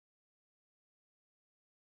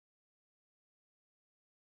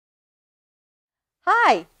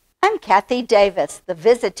Hi, I'm Kathy Davis, the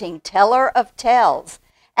visiting teller of tales,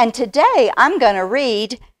 and today I'm going to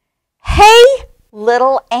read Hey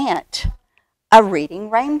Little Ant, a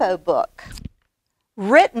Reading Rainbow book,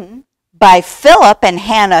 written by Philip and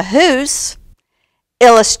Hannah Hoos,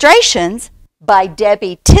 illustrations by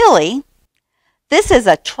Debbie Tilley. This is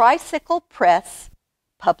a Tricycle Press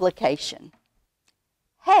publication.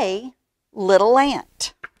 Hey Little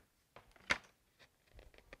Ant.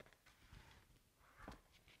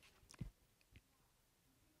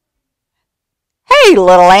 Hey,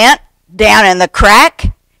 little ant, down in the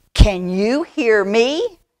crack, can you hear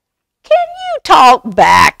me? Can you talk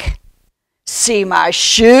back? See my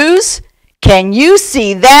shoes? Can you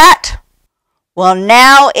see that? Well,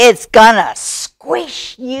 now it's gonna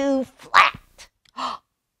squish you flat.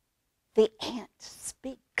 The ant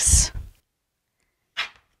speaks.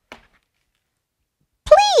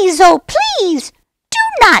 Please, oh please, do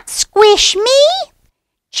not squish me.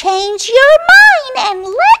 Change your mind and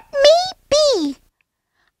let me be.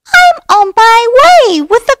 I'm on my way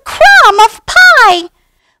with a crumb of pie.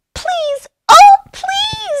 Please, oh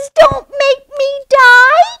please, don't make me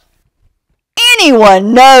die.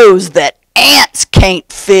 Anyone knows that ants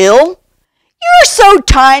can't feel. You're so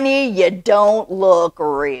tiny you don't look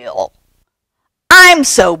real. I'm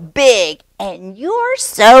so big and you're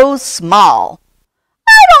so small.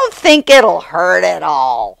 I don't think it'll hurt at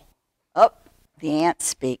all. Oh, the ant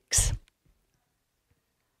speaks.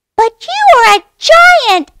 But you are a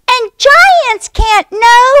giant, and giants can't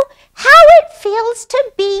know how it feels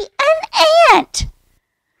to be an ant.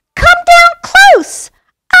 Come down close.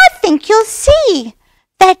 I think you'll see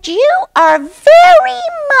that you are very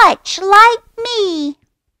much like me.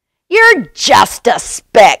 You're just a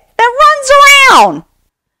speck that runs around.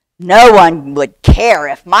 No one would care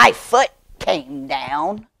if my foot came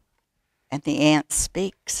down. And the ant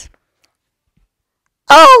speaks.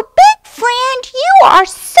 Oh, big friend, you are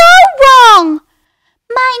so wrong.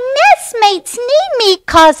 My nestmates need me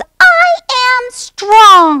 'cause I am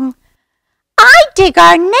strong. I dig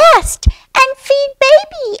our nest and feed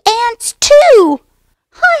baby ants too.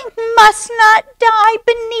 I must not die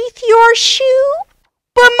beneath your shoe.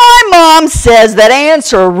 But my mom says that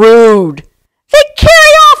ants are rude. They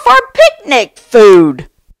carry off our picnic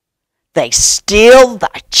food. They steal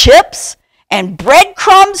the chips and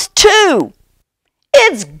breadcrumbs too.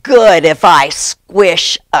 It's good if I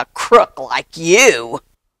squish a crook like you.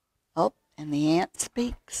 Oh, and the ant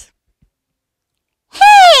speaks.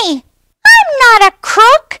 Hey, I'm not a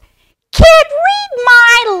crook. Kid, read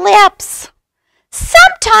my lips.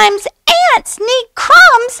 Sometimes ants need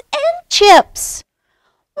crumbs and chips.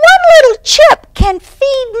 One little chip can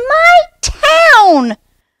feed my town.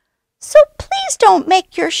 So please don't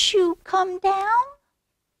make your shoe come down.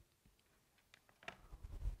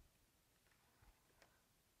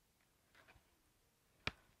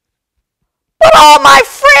 But all my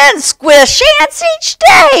friends squish ants each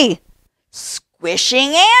day. Squishing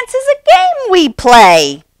ants is a game we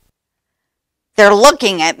play. They're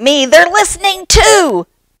looking at me, they're listening too.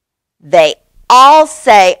 They all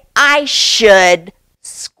say I should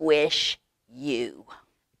squish you.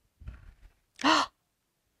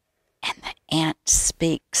 And the ant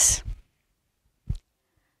speaks.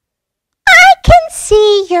 I can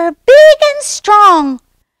see you're big and strong.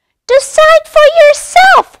 Decide for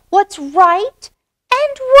yourself what's right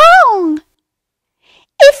and wrong.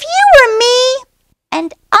 If you were me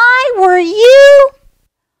and I were you,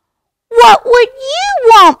 what would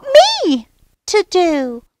you want me to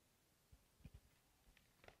do?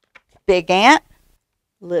 Big ant,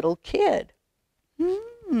 little kid.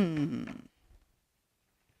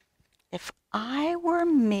 If I were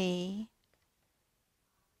me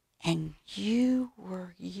and you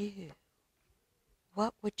were you,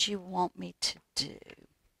 what would you want me to do?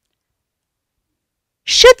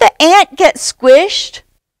 Should the ant get squished?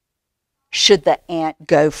 Should the ant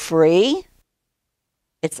go free?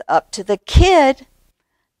 It's up to the kid,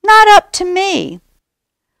 not up to me.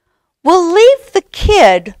 We'll leave the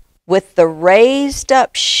kid with the raised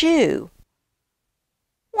up shoe.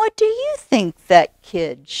 What do you think that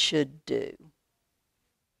kid should do?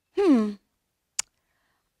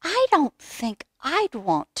 I don't think I'd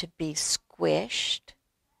want to be squished.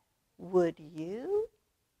 Would you?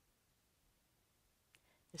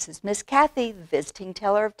 This is Miss Kathy, the visiting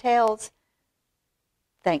teller of tales.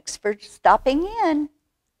 Thanks for stopping in.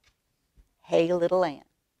 Hey, little ant.